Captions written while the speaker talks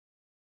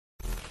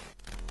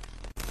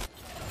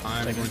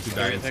I'm like going to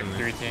die like instantly.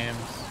 3 teams.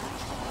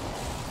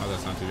 Oh,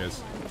 that's not 2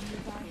 guys.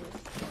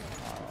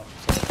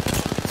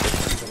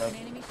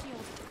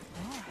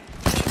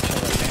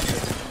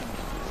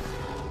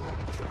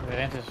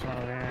 Advantage one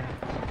over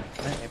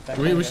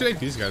here. We should take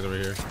these guys over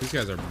here. These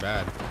guys are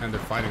bad, and they're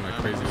fighting like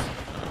crazy.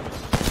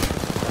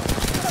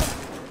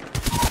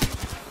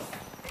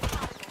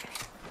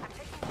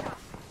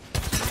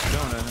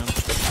 Going at him.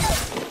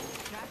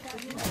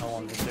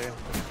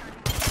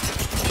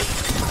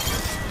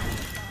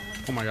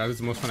 Oh my god, this is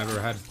the most fun I've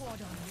ever had.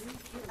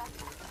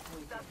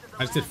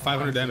 I just did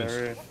 500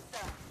 damage.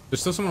 There's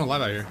still someone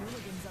alive out here.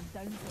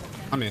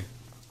 On me.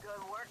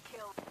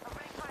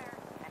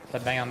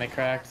 That bang on me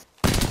cracked.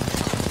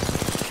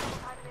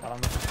 Got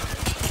him.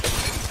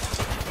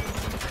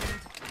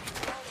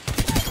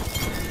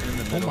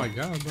 Oh my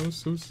god, that was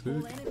so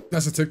sick.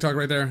 That's a TikTok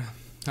right there.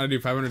 How to do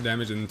 500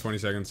 damage in 20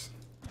 seconds.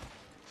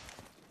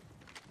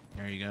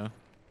 There you go.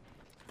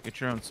 Get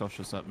your own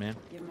socials up, man.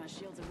 Give my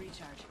shields a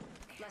recharge.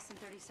 Less than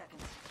 30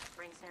 seconds.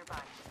 Rings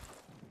nearby.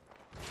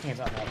 He's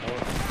on that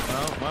boat.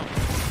 Oh, well.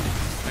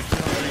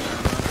 Actually,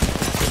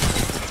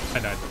 I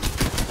died.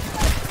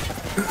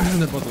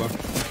 They're both low.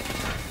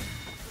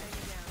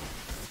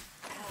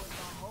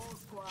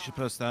 you should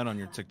post that on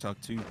your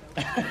TikTok too.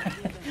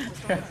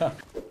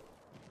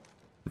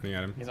 Running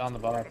at him. He's on the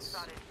box.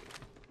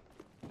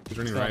 He's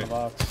running Still on right. the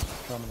box.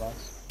 Still on the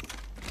box.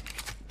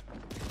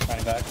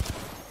 Running back.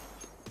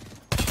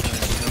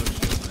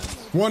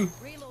 One!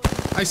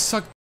 I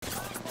suck.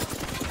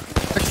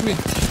 Text me.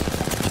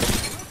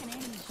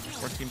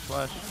 14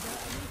 flash.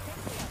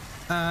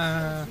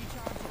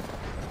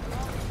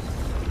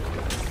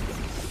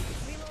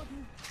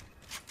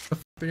 What the f are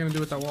they gonna do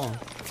with that wall?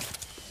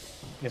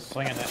 He's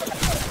swinging it.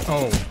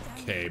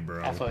 Okay,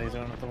 bro. That's what he's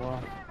doing with the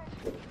wall.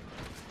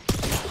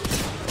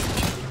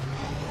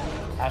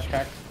 Ash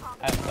cracked.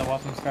 Ash, the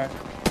Watson's cracked.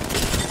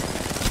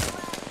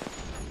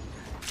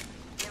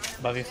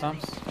 Above you,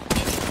 Stumps.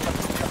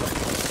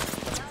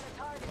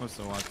 What's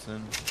the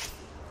Watson?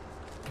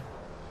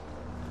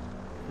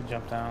 He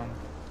jumped down.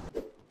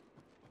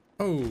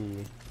 Oh.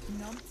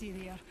 Numpty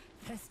there.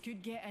 This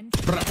could get in.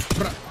 Bruh,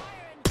 bruh,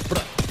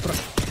 bruh, bruh,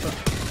 bruh.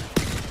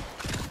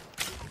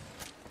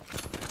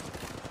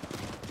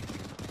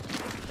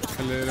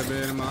 A little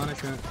bit of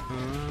Monica. A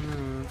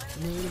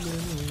little bit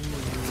of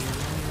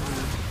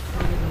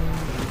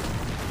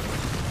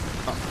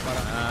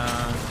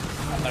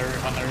On the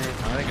roof, on the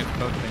roof. I think it's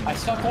poaching. I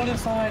stuck one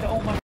inside.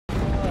 Oh my god.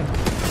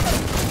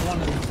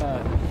 One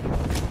inside.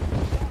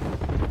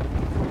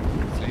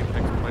 So you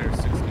picked player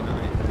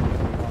 69.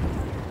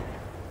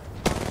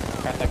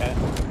 Crack that guy.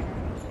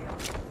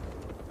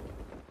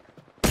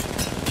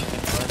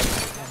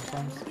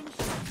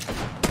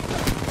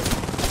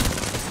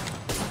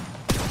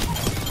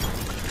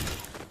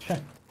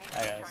 That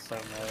guy is so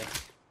mad.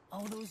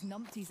 All those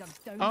numpties are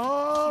down.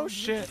 Oh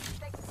shit!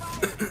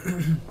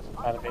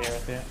 Out of here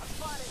with you.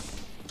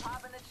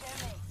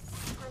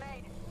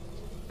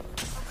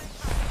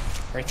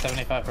 Rate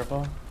 75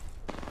 purple.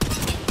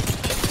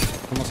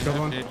 Almost killed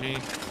one.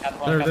 GG. Got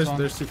one, got one.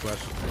 There's 2 flash.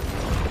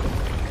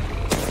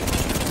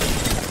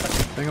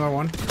 Bangalore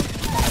 1.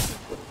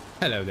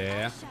 Hello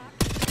there.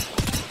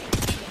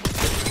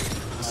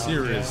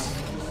 Seer is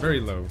very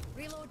low.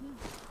 Reloading.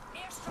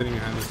 Sitting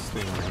behind this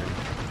thing right here.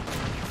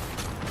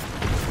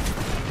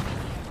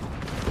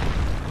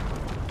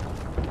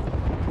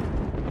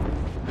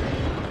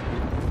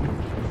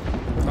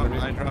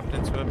 I dropped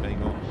into a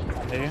bagel.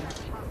 I'll do you.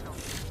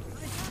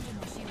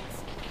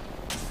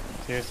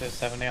 Seriously,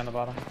 70 on the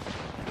bottom. I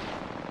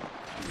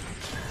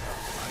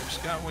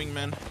just got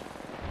wingman.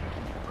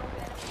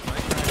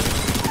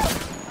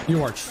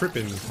 You are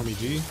tripping, homie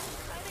G.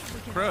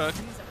 Crook.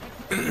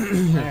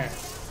 There.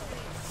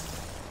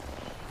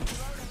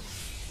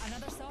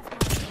 Another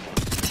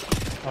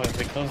soft. Oh, if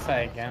we close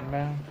that again,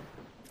 bro?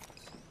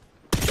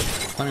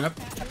 Climbing up.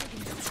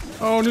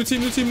 Oh, new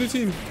team, new team, new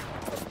team.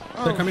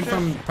 They're coming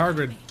from power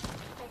grid.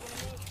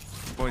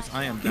 Boys,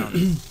 I am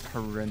down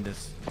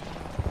horrendous.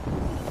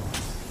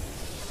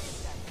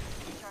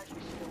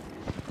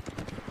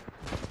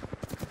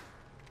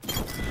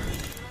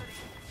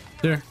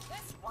 Here.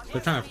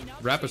 They're trying to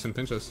wrap us and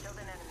pinch us.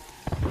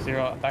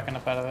 Zero, backing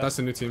up out of it. That's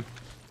the new team.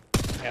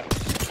 Yep.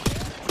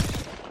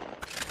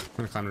 I'm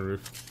gonna climb the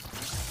roof.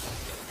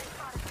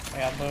 I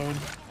got load.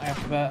 I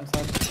have to bat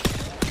inside.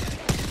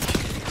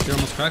 You're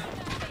almost cracked.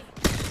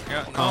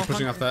 Yeah, Oh, I'm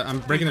pushing off that. I'm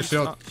breaking the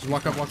shield. Just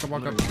walk up, walk up,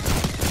 walk up.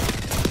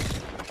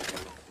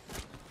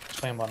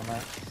 Playing bottom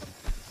right.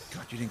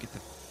 God, you didn't get the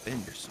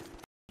bend. You're so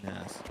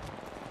ass.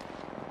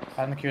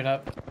 I haven't queued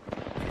up.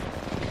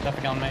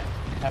 Jumping on me.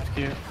 Have to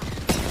queue.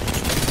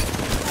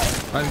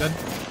 I'm dead.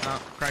 Oh,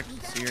 cracked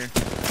here. It's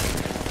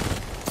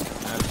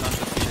not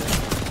the seer.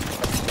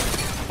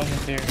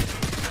 Pushing here.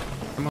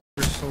 Come on,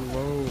 you're so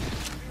low.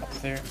 Up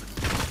here.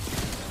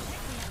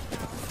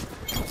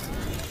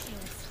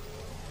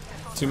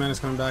 2 man is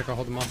coming back. I'll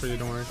hold them off for you.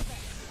 Don't worry.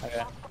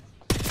 Okay.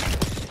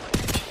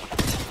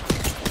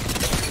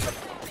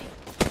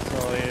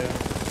 Slowly.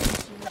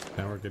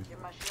 Yeah, we're good.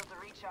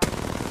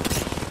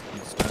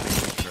 He's starting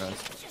to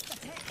trust.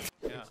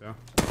 Yeah. So.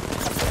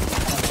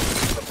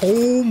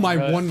 Oh my,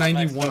 Really,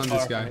 191 so on this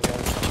far guy. from you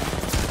guys.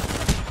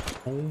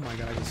 Oh my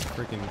god, I just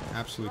freaking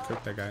absolutely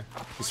cooked that guy.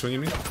 He's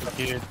swinging me?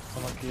 Queued.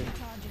 Someone queued.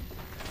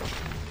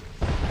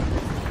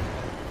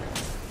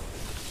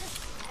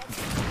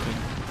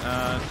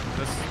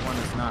 This one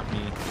is not me.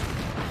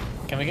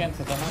 Can we get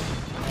into someone?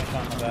 I'm gonna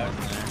shot in the back.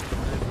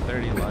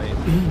 There. 30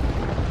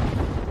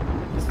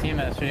 light. This team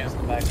is shooting us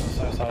in the back,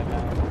 so I saw it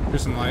now.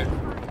 Here's some light.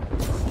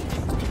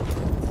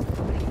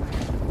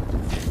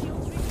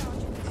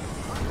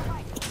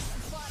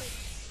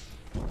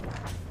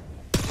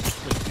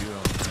 Good duo,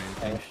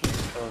 right? Yeah, we should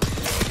just go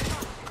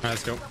Alright,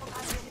 let's go.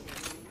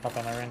 hop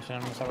on the wrench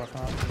and start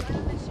working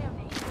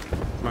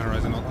up. My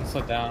horizon ult. One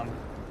slid down.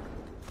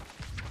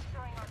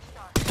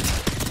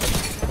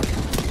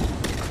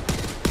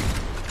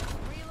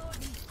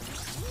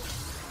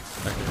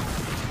 Back here.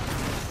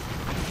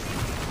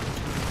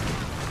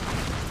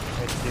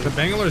 Wait, The dude.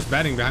 Bangalore is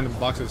batting behind the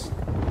boxes.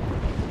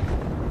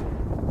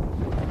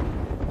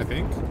 I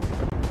think.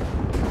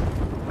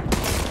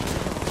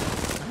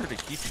 I heard a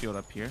heat shield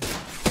up here.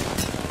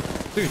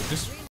 Dude,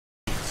 just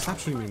stop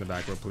shooting me in the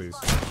back row, please.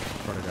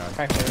 Swear to God.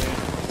 Crack there.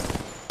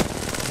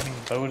 I'm getting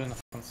bowed in the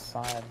front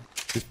side.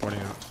 He's porting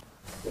out.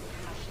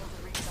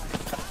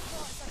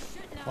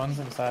 One's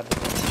inside.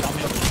 Tell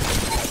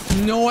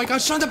me. No, I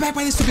got shot in the back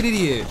by this stupid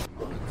idiot.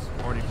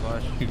 40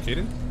 flush. Dude,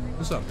 Kaden?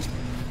 What's up?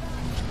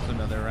 There's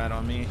another rat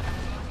on me.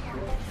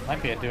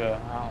 Might be a duo.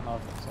 I don't know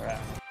if it's a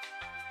rat.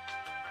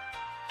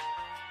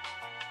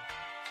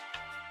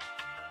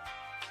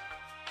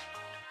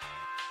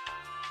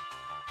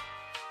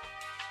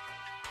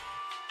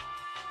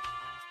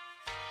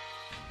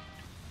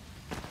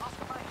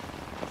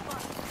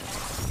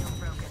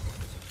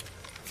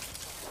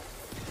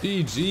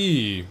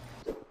 GG.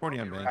 40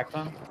 on me. Cracked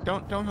one?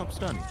 Don't help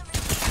stun.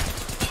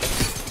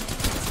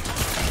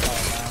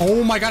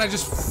 Oh my god, I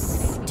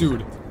just...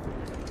 Dude.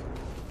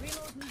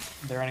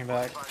 They're running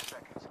back.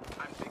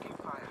 I'm taking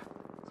fire.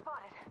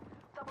 Spotted.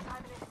 Double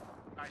timing it.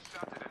 I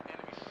shot at an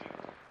enemy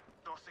shield.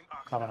 Dosing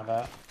Hop on the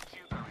bat.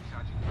 Shields are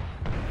recharging.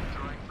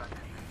 Throwing back in.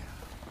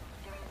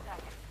 Give me a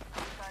second.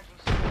 I'm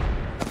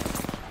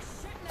charging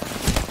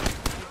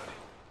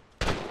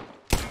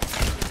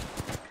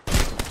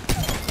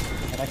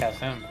Yeah, that guy's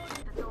him.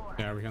 the door.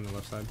 Yeah, we're here on the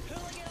left side.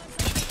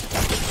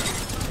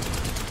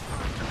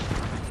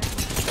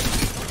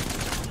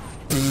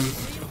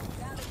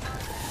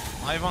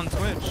 Live on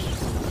Twitch.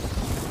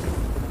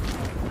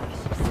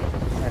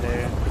 I do.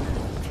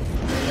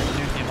 There's a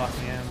new team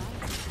locking in.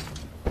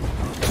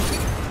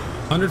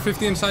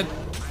 150 inside.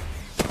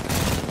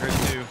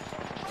 There's two.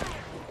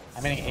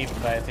 I'm getting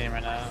aped by a team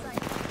right now.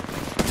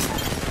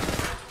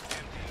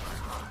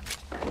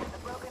 The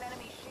broken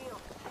enemy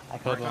shield. I We're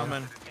killed one.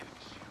 coming.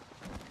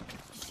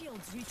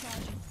 Shields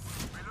recharging.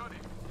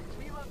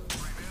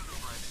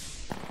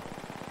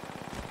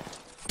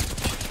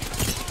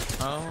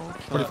 Oh,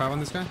 45 on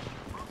this guy.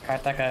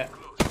 Cracked that guy.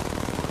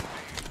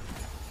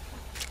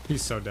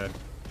 He's so dead.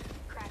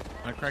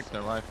 I cracked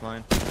their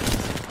lifeline.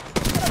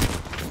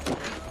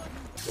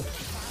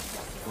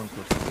 One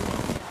push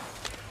blue.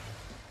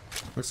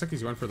 Looks like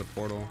he's going for the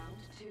portal.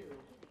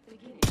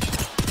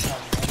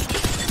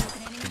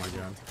 Oh my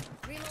god.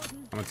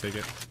 Reloading. I'm gonna take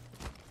it.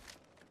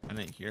 I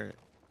didn't hear it.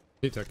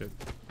 He took it.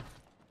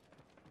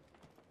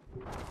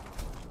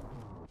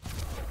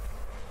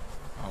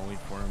 I'll wait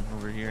for him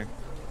over here.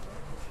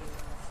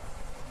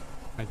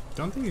 I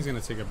don't think he's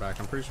gonna take it back.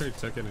 I'm pretty sure he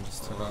took it and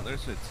just took Well, off.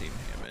 there's a team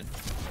Hammond.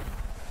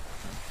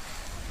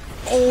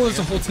 Oh, there's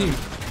a whole team.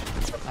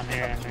 I'm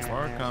here. I'm here. We're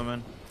I'm here.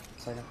 coming.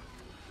 Second.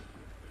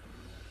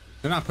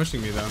 They're not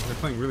pushing me though. They're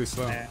playing really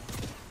slow. There.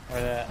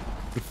 Where that?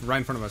 Right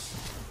in front of us.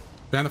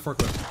 Behind the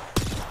forklift.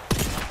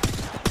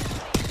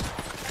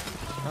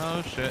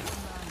 Oh shit.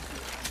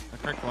 I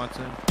cracked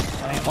Watson.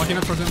 Walking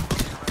up towards him.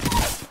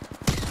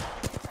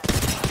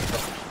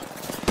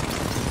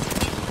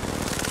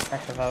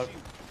 Cracked the vote.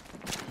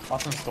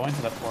 Watson's going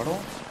to the portal?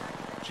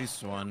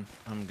 She's one.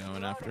 I'm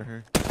going after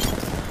her.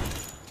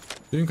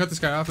 You can cut this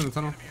guy off in the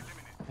tunnel.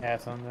 Yeah,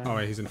 it's on there. Oh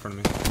wait, he's in front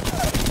of me.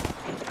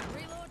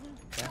 Reloading.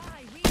 Yeah.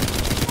 Die.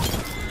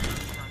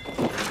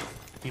 Reloading.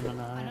 Team on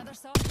the high. Another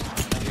soft one.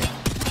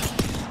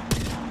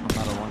 I'm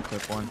not a one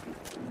clip one.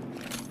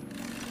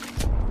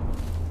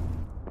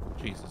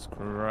 Jesus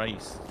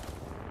Christ.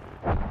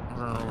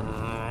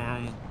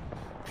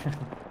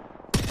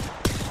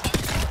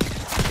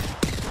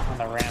 On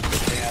the ramp,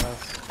 shooting at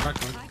us.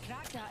 Cracked one. I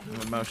cracked that.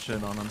 I'm about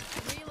shit on him.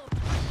 Reload.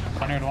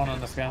 101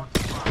 on this guy.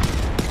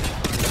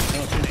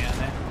 Still shooting at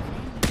me.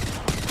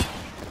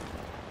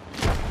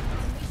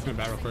 I'm gonna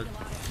bat real quick.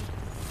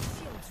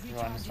 You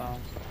want this song?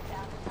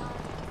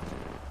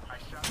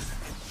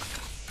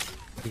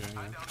 Yeah, yeah.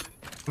 I'm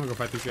gonna go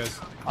fight these guys.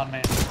 On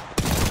me.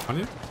 On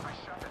you?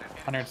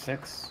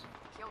 106.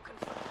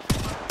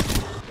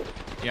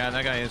 Yeah,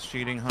 that guy is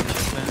cheating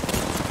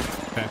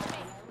 100%. Okay.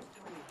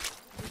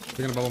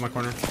 They're gonna bubble my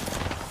corner.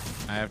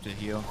 I have to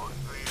heal.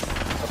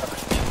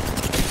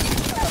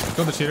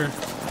 Kill the cheater.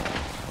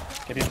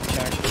 Get him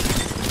checked.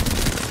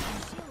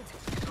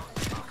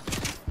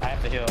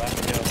 heal, I have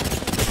to heal.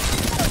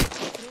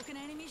 Broken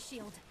enemy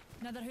shield.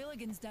 Another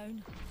hooligan's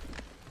down.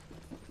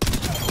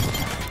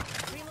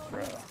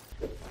 Reloading.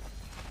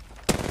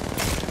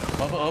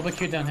 Oba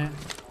Q down here.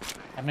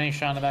 I'm getting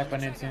shot in the back by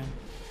new team.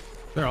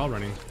 They're all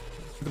running.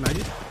 The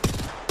Maggie?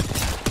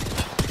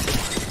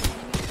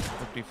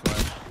 50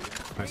 flash.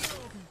 Nice.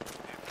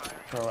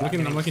 Bro,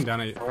 I'm looking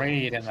down at you.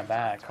 Raid in the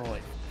back.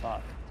 Holy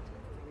fuck.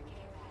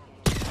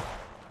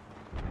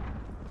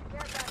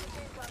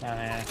 Down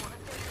here.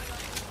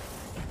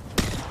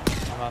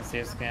 I'm on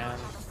CS scan.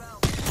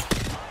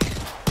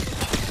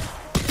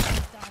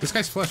 This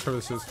guy's flush for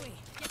this is. You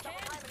can.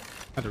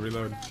 Had to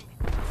reload.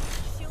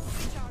 Shield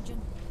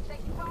recharging.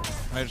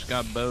 I just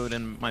got bowed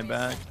in my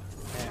back.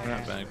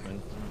 Not back, but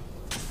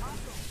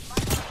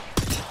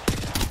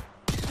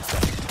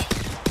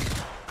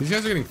These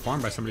guys are getting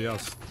farmed by somebody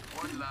else.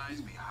 One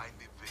lies behind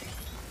the veil.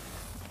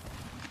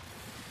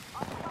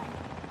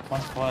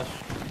 One's flush.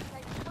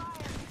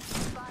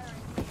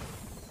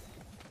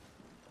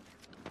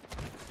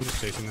 I'm just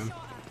chasing them.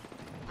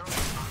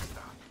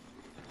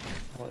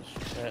 Holy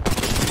shit.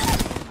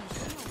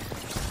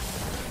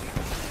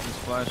 he's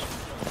flash.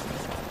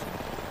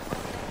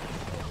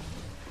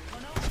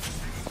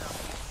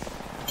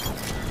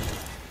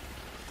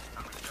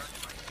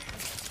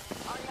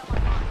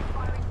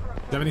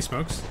 Do you have any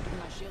smokes?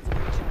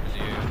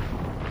 Yeah.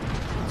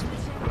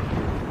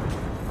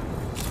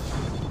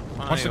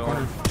 Watch the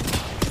corner.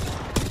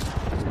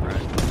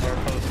 Right. We're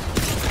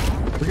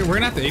close. We're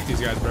gonna have to ape these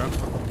guys, bro.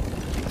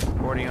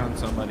 40 on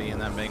somebody in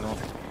that bangle.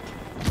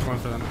 One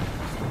for them.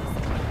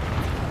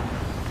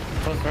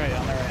 Close right,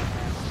 on the right.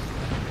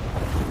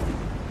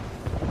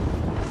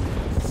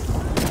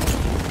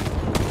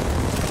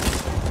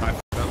 I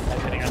f***ed up. I'm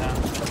hitting her now.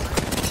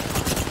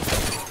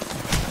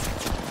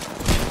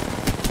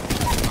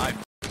 I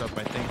f***ed up,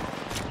 I think.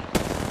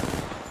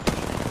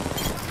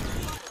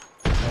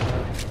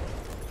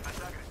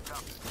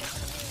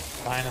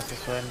 Behind us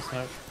this way in the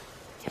smoke.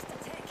 Just a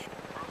tick.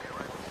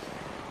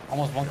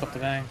 Almost bunked up the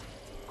bang.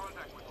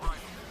 Contact with Rhino.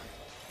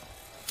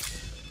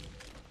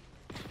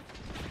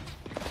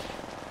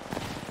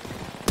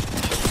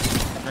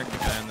 Check the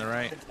guy on the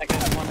right. I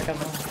got one, I got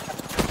one.